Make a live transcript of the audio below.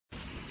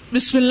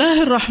بسم اللہ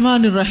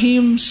الرحمن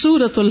الرحیم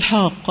سورۃ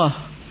الحاقہ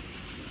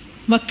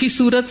مکی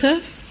سورت ہے،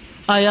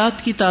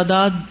 آیات کی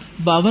تعداد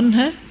 52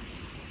 ہے،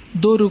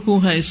 2 رکوع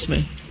ہیں اس میں،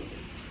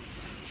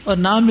 اور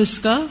نام اس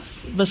کا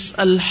بس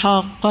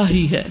الحاقہ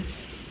ہی ہے۔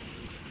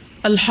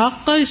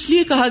 الحاقہ اس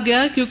لیے کہا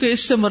گیا کیونکہ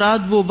اس سے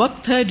مراد وہ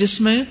وقت ہے جس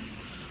میں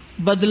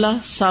بدلہ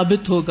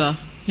ثابت ہوگا،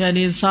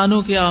 یعنی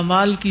انسانوں کے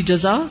اعمال کی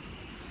جزا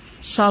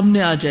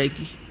سامنے آ جائے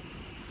گی۔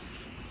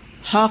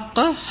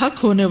 حاقہ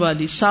حق ہونے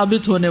والی،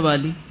 ثابت ہونے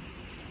والی،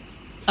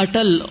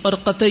 اٹل اور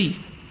قطعی،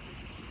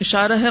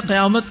 اشارہ ہے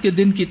قیامت کے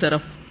دن کی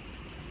طرف۔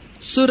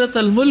 سورۃ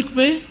الملک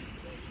میں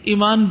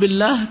ایمان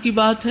باللہ کی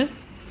بات ہے،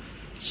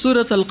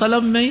 سورۃ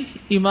القلم میں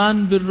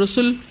ایمان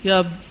بالرسل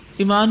یا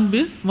ایمان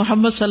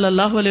بمحمد صلی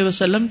اللہ علیہ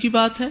وسلم کی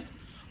بات ہے،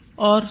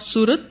 اور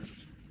سورۃ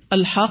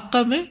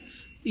الحاقہ میں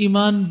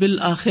ایمان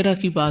بالآخرہ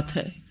کی بات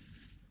ہے۔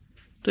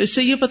 تو اس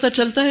سے یہ پتہ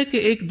چلتا ہے کہ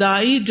ایک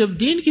داعی جب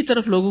دین کی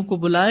طرف لوگوں کو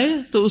بلائے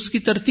تو اس کی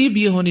ترتیب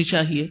یہ ہونی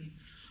چاہیے،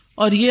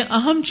 اور یہ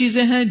اہم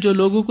چیزیں ہیں جو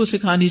لوگوں کو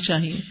سکھانی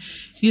چاہیے۔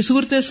 یہ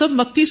صورتیں سب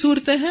مکی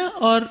صورتیں ہیں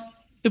اور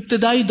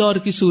ابتدائی دور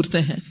کی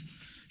صورتیں ہیں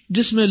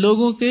جس میں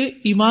لوگوں کے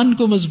ایمان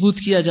کو مضبوط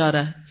کیا جا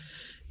رہا ہے۔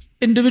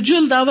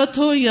 انڈیویجول دعوت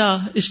ہو یا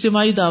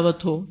اجتماعی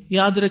دعوت ہو،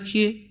 یاد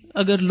رکھیے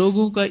اگر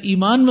لوگوں کا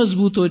ایمان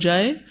مضبوط ہو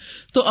جائے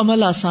تو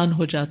عمل آسان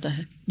ہو جاتا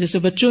ہے۔ جیسے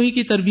بچوں ہی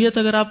کی تربیت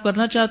اگر آپ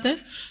کرنا چاہتے ہیں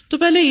تو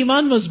پہلے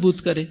ایمان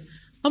مضبوط کریں۔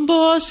 ہم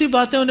بہت سی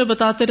باتیں انہیں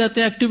بتاتے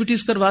رہتے ہیں،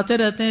 ایکٹیویٹیز کرواتے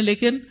رہتے ہیں،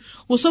 لیکن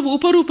وہ سب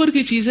اوپر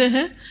کی چیزیں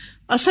ہیں۔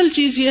 اصل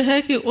چیز یہ ہے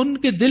کہ ان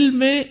کے دل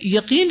میں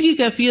یقین کی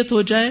کیفیت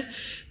ہو جائے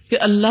کہ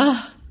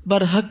اللہ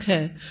برحق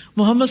ہے،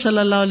 محمد صلی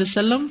اللہ علیہ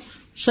وسلم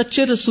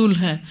سچے رسول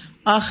ہیں،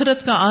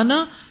 آخرت کا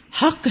آنا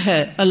حق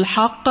ہے،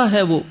 الحاقہ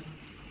ہے وہ۔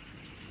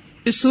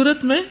 اس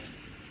صورت میں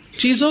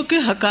چیزوں کے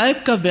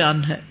حقائق کا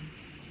بیان ہے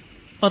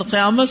اور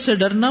قیامت سے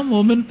ڈرنا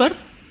مومن پر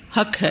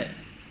حق ہے۔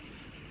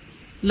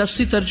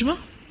 لفظی ترجمہ،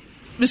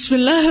 بسم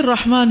اللہ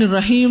الرحمن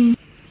الرحیم،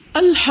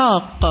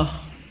 الحاقہ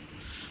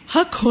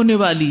حق ہونے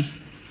والی،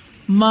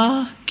 ما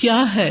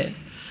کیا ہے،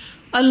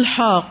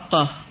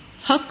 الحاقہ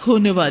حق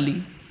ہونے والی،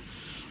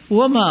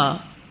 وما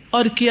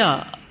اور کیا،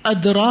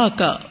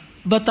 ادراکا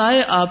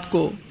بتائے آپ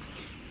کو،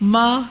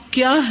 ما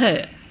کیا ہے،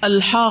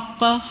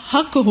 الحاقہ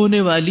حق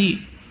ہونے والی،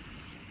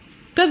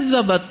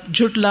 کذبت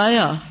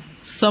جھٹلایا،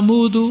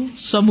 ثمود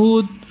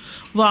سمود،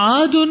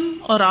 وعاد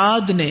اور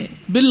عاد نے،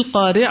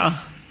 بالقارعہ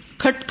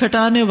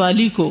کھٹکھٹانے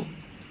والی کو،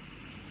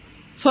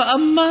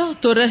 فاما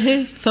تو رہے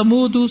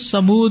ثمود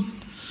سمود،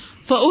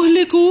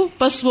 فاہلکوا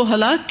پس وہ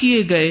ہلاک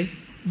کیے گئے،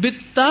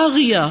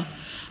 بالطاغیہ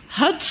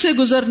حد سے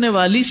گزرنے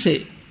والی سے،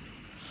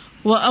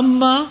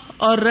 واما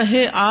اور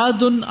رہے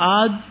عاد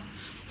عاد،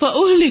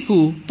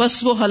 فاہلکوا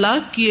پس وہ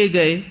ہلاک کیے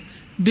گئے،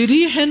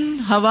 بریح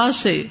ہوا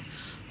سے،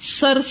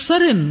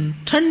 سرسرن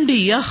ٹھنڈی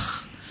یخ،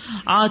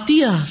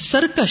 عاتیہ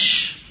سرکش،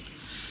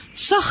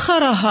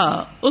 سخرہا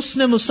اس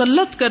نے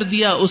مسلط کر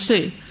دیا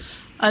اسے،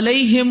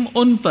 علیہم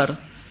ان پر،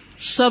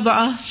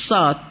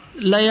 7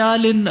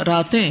 لیال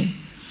راتیں،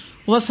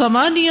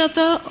 وثمانیۃ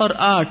اور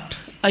 8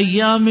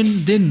 ایام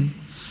دن،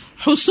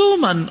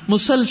 حسوماً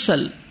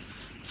مسلسل،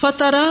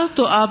 فترا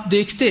تو آپ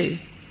دیکھتے،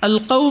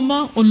 القوم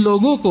ان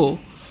لوگوں کو،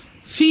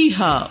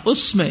 فیہا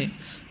اس میں،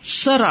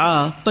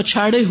 سرعا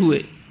پچھاڑے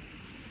ہوئے،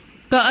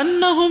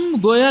 کأنہم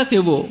گویا کہ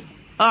وہ،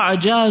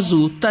 اعجاز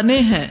تنے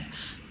ہیں،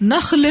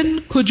 نخل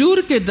کھجور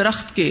کے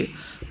درخت کے،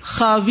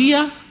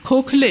 خاویہ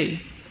کھوکھلے،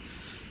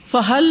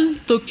 فہل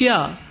تو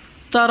کیا،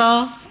 ترا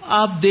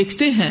آپ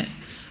دیکھتے ہیں،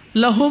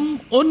 لہم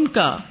ان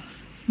کا،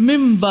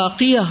 من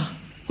باقیہ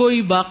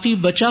کوئی باقی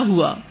بچا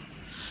ہوا،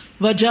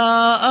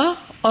 وجاء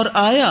اور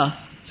آیا،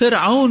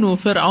 فرعون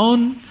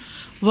فرعون،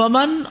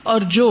 ومن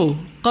اور جو،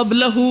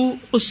 قبلہ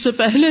اس سے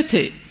پہلے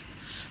تھے،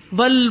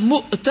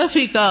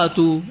 والمؤتفکات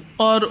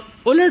اور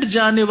الٹ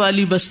جانے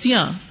والی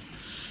بستیاں،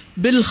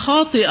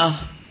 بالخاطئہ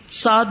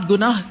 7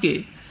 گناہ کے،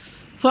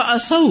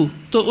 فعصوا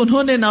تو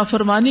انہوں نے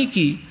نافرمانی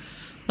کی،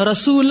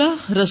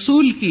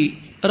 رسول کی،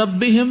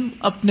 ربہم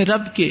اپنے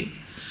رب کے،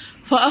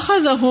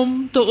 فاخذہم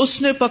تو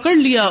اس نے پکڑ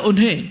لیا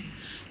انہیں،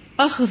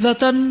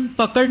 اخذتاً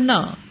پکڑنا،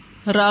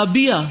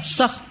 رابیہ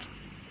سخت،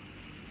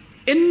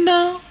 انا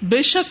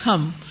بے شک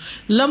ہم،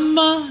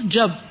 لما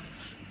جب،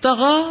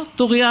 طغا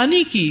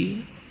طغیانی کی،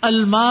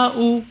 الماء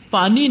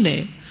پانی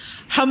نے،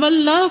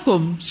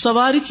 حملناکم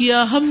سوار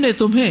کیا ہم نے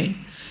تمہیں،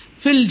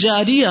 فی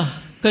الجاریہ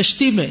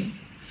کشتی میں،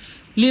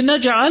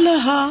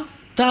 لنجعلہا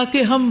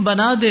تاکہ ہم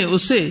بنا دیں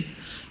اسے،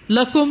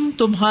 لکم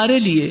تمہارے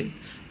لیے،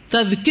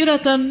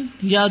 تذکرتاً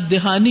یاد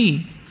دہانی،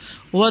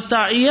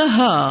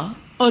 وتعیہا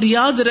اور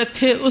یاد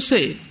رکھے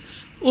اسے،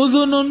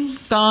 اذن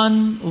کان،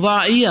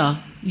 واعیہ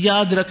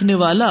یاد رکھنے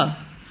والا،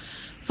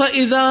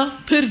 فاذا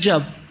پھر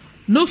جب،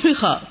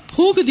 نفخ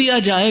پھونک دیا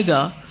جائے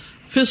گا،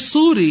 فی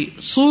الصور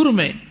صور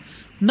میں،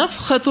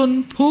 نفخۃ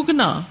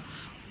پھونکنا،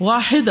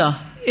 واحدہ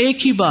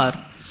ایک ہی بار،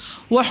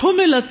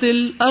 وحملت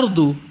الارض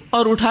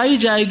اور اٹھائی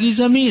جائے گی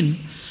زمین،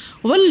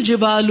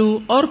 والجبال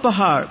اور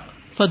پہاڑ،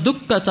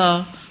 فدکتا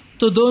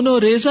تو دونوں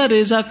ریزہ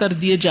ریزہ کر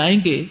دیے جائیں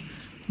گے،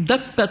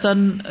 دکتن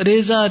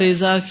ریزہ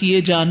ریزہ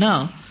کیے جانا،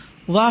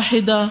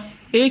 واحدہ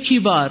ایک ہی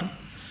بار،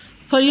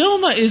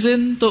 فَيَوْمَئِذٍ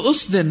تو اس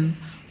دن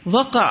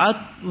وقعت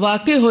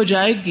واقع ہو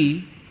جائے گی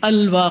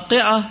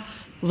الواقعہ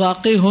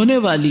واقع ہونے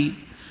والی،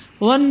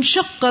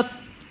 وانشقت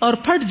اور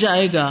پھٹ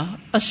جائے گا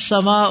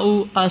السماء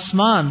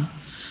آسمان،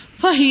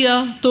 فَهِيَ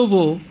تو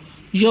وہ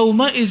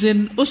یومئذ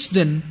اس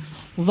دن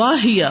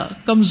واہیہ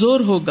کمزور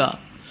ہوگا،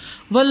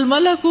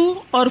 والملک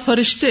اور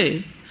فرشتے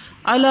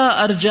علی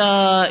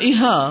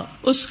ارجائها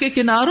اس کے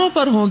کناروں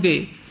پر ہوں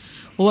گے،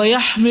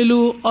 ویحمل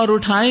اور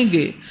اٹھائیں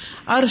گے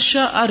عرش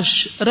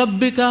عرش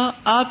ربک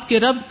آپ کے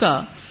رب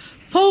کا،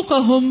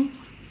 فوقہم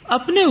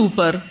اپنے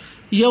اوپر،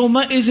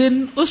 یومئذ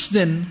اس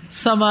دن،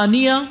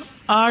 ثمانیہ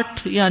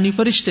 8 یعنی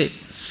فرشتے،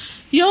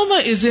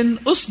 یومئذ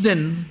اس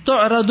دن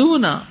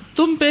تعرضون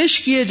تم پیش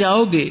کیے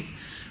جاؤ گے،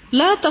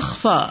 لا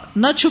تخفا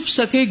نہ چھپ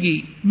سکے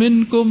گی،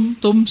 منکم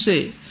تم سے،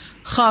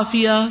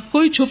 خافیہ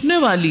کوئی چھپنے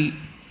والی،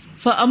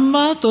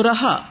 فاما تو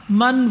رہا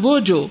من وہ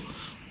جو،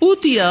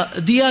 اوتیا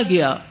دیا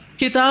گیا،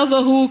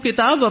 کتابہ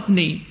کتاب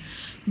اپنی،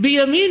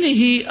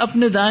 بیمینہ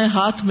اپنے دائیں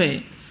ہاتھ میں،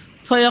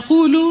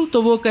 فیقول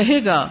تو وہ کہے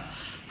گا،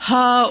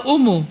 ہا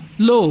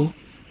لو،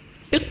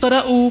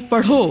 اقرؤ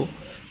پڑھو،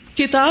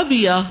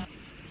 کتابیہ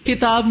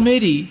کتاب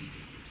میری،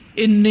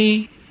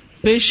 انی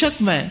بے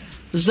شک میں،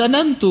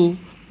 ظننت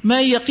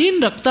میں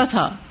یقین رکھتا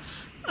تھا،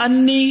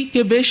 انی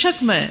کہ بے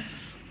شک میں،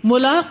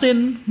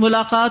 ملاقن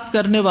ملاقات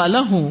کرنے والا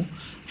ہوں،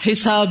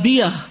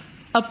 حسابیہ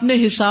اپنے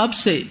حساب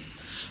سے،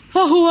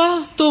 فہوا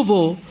تو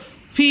وہ،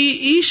 فی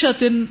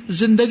عیشت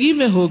زندگی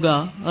میں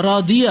ہوگا،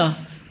 راضیہ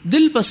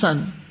دل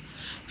پسند،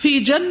 فی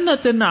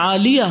جنت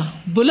عالیہ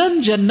بلند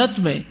جنت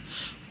میں،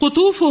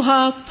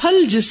 قطوفہا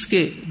پھل جس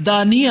کے،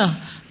 دانیہ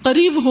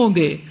قریب ہوں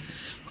گے،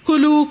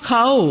 کلو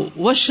کھاؤ،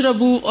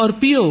 وشربو اور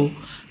پیو،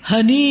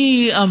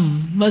 ہنیئا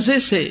مزے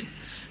سے،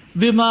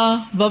 بما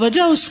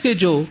بوجہ اس کے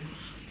جو،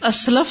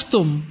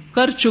 اسلفتم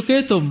کر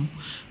چکے تم،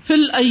 فی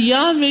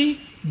الایام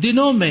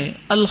دنوں میں،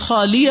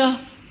 الخالیہ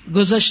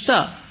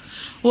گزشتہ،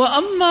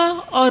 واما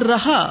اور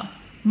رہا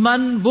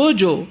من وہ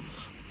جو،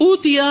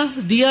 اوتیا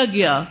دیا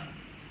گیا،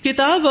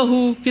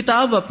 کتابہ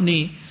کتاب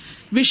اپنی،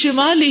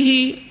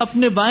 بشمالہ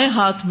اپنے بائیں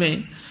ہاتھ میں،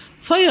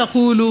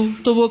 فیقول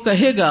تو وہ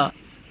کہے گا،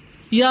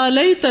 یا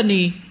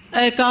لیتنی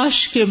اے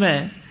کاش کہ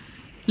میں،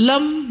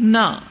 لم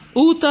نہ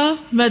اوتا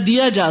میں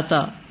دیا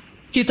جاتا،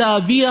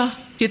 کتابیہ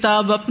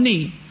کتاب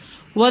اپنی،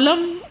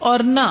 ولم اور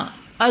نہ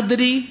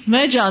ادری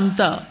میں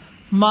جانتا،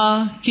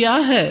 ما کیا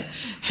ہے،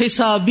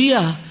 حسابیہ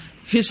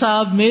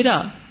حساب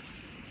میرا،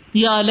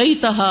 یا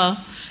لیتہا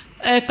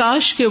اے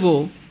کاش کہ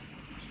وہ،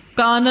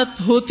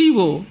 کانت ہوتی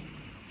وہ،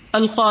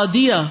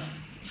 القاضیہ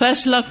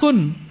فیصلہ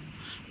کن،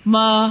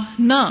 ما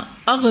نہ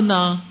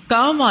اغنا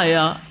کام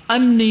آیا،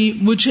 انی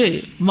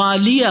مجھے،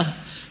 مالیہ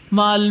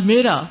مال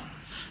میرا،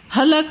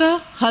 ہلاکا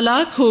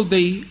ہلاک ہو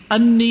گئی،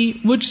 انی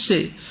مجھ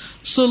سے،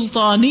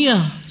 سلطانیہ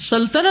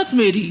سلطنت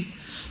میری،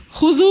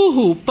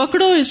 خذوہ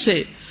پکڑو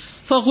اسے،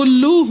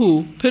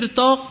 فغلوہ پھر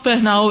طوق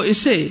پہناؤ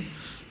اسے،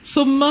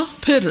 ثم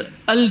پھر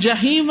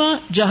الجحیم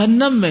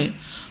جہنم میں،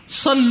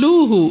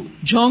 صلوہ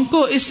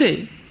جھونکو اسے،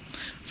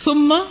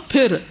 ثم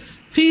پھر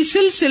فی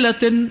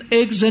سلسلۃ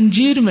ایک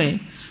زنجیر میں،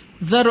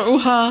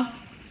 ذرعہا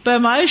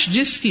پیمائش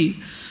جس کی،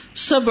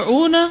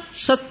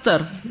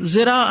 70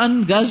 ذراعا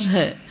گز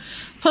ہے،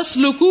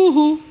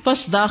 فاسلکوہ پس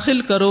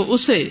داخل کرو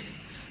اسے،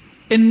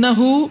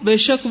 انہ بے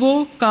شک وہ،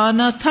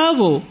 کانا تھا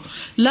وہ،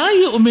 لا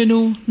یؤمن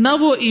نہ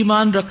وہ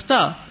ایمان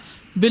رکھتا،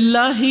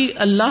 باللہ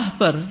اللہ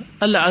پر،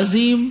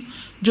 العظیم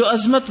جو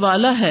عظمت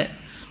والا ہے،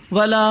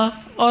 ولا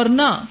اور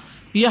نہ،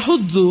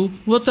 یحض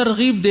وہ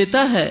ترغیب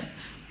دیتا ہے،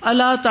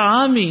 علی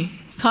طعامی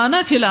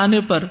کھانا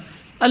کھلانے پر،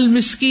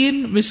 المسکین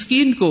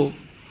مسکین کو،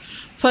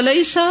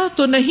 فلیسا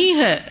تو نہیں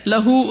ہے،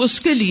 لہو اس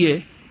کے لیے،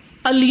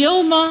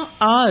 الیوم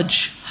آج،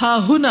 ہا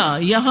ہنا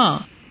یہاں،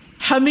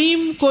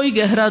 حمیم کوئی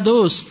گہرا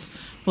دوست،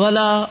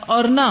 ولا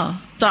اور نہ،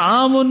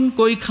 طعام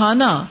کوئی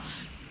کھانا،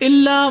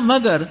 الا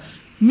مگر،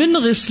 من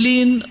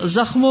غسلین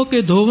زخموں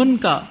کے دھون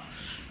کا،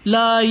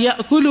 لا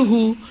یأکلہ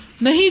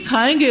نہیں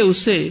کھائیں گے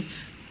اسے،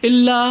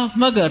 الا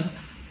مگر،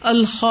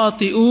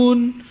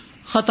 الخاطئون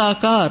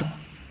خطاکار۔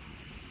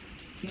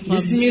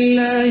 بسم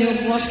اللہ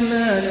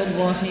الرحمن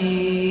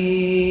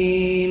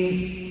الرحیم،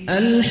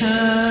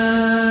 الحاقہ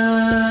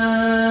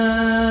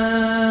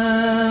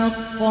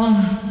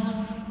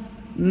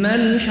ما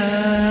الحاقہ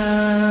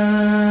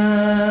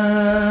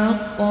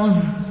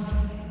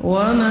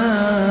وما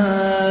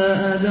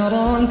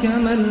ادراک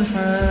ما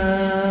الحاقہ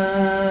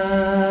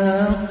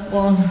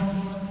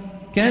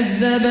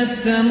كذبت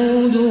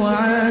ثمود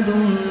وعاد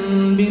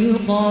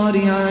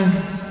بالقارعة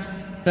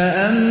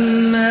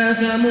فأما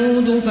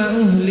ثمود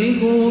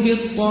فأهلكوا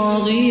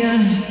بالطاغية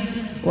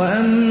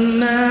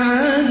وأما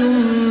عاد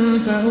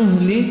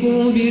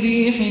فأهلكوا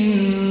بريح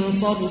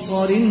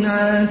صرصر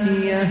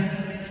عاتية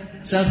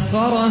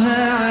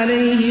سخرها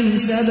عليهم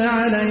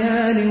 7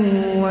 ليال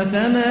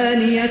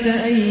و8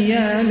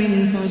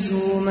 أيام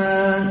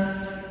حسوما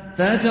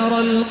فترى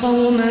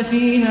القوم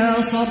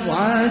فيها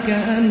صرعى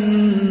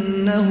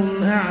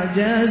كأنهم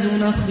أعجاز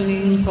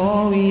نخل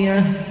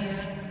خاوية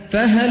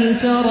فهل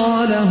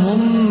ترى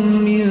لهم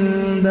من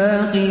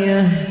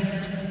باقية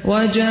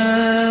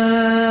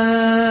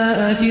وجاء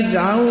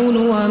فرعون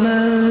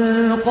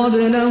ومن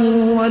قبله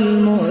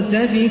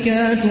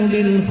والمؤتفكات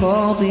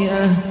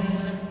بالخاطئة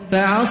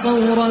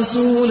فعصوا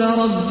رسول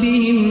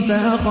ربهم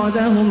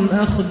فأخذهم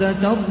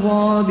أخذة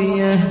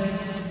رابية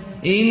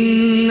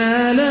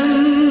إنا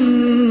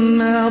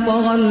لما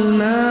طغى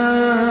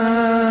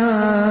الماء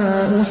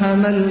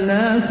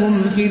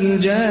حملناكم في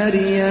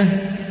الجارية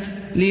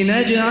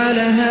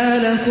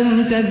لنجعلها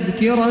لكم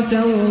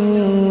تذكرة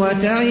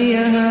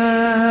وتعيها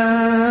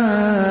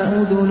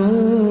أذن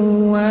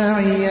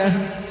واعية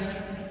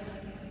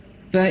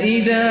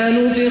فإذا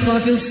نفخ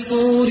في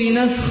الصور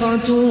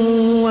نفخة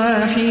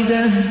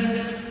واحدة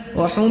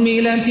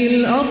وحملت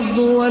الأرض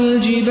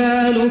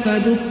والجبال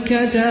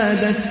فدكتا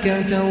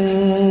دكة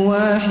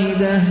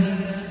واحدة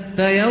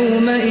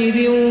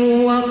فيومئذ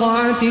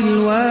وقعت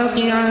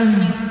الواقعة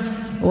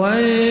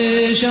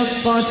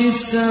وانشقت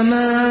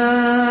السماء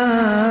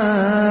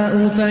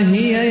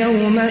فهي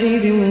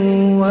يومئذ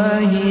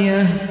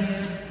واهية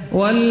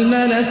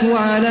والملك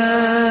على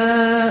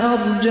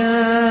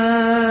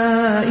أرجائها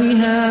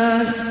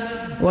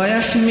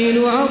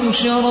ويحمل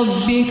عرش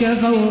ربك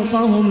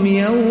فوقهم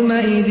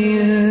يومئذ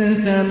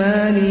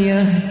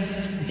ثمانية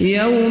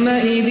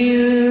يومئذ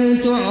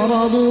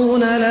تعرضون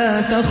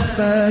لا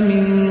تخفى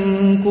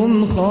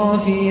منكم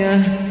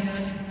خافية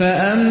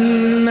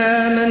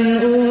فأما من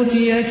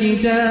أوتي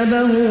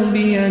كتابه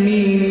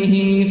بيمينه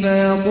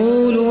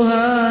فيقول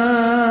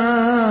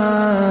هاؤم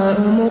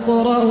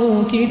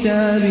اقرءوا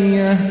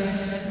كتابيه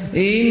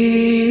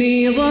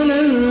إني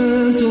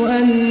ظننت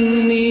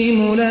أني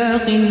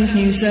ملاق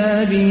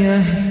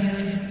حسابيه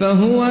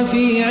فهو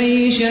في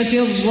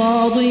عيشة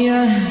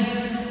راضية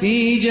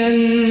في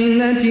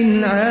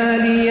جنة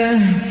عالية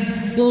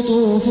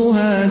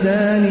قطوفها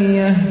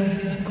دانية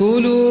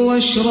كلوا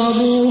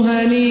واشربوا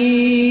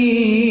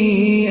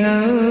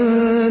هنيئا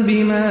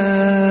بما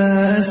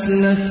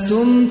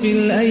أسلفتم في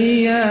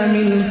الأيام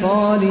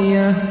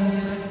الخالية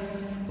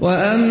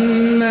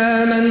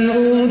وأما من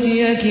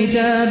أوتي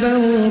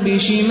كتابه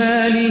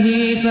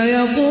بشماله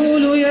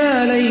فيقول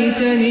يا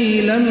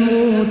ليتني لم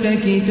أوت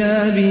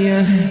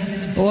كتابيه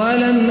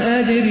ولم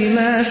أدر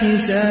ما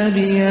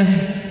حسابيه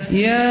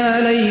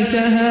يا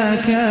ليتها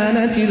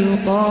كانت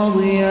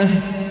القاضية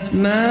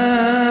ما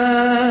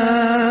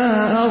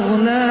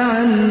أغنى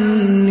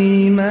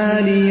عني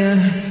ماليه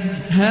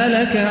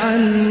هلك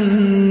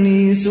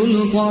عني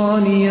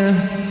سلطانيه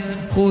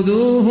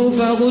خذوه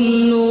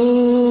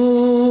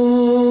فغلوه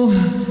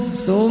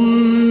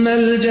ثم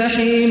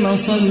الجحيم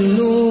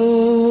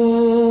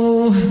صلوه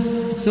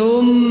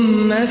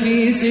ثم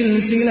في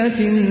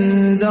سلسلة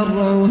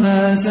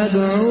درعها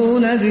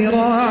 70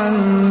 ذراعا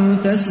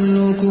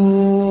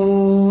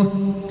فاسلكوه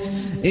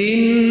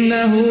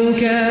إنه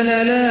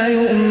كان لا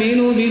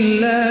يؤمن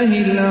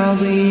بالله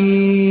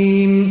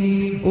العظيم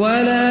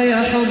ولا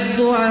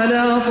يحض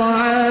على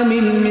طعام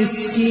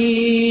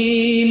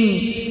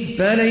المسكين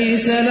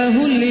فليس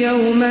له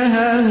اليوم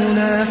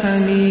هاهنا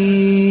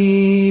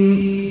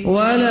حميم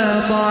ولا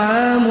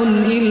طعام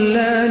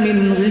إلا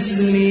من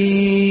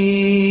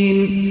غسلين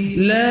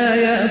لا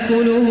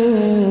يأكله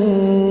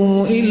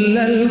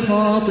إلا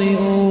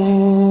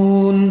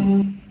الخاطئون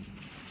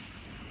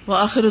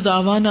وآخر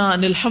دعوانا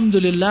ان الحمد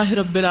للہ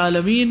رب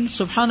العالمین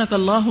سبحانک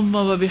اللہم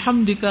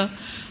وبحمدک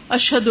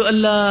اشہد ان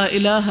لا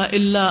الہ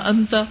الا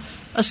انت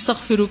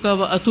استغفرک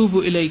واتوب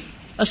الیک.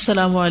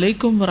 السلام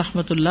علیکم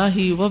ورحمۃ اللہ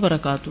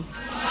وبرکاتہ.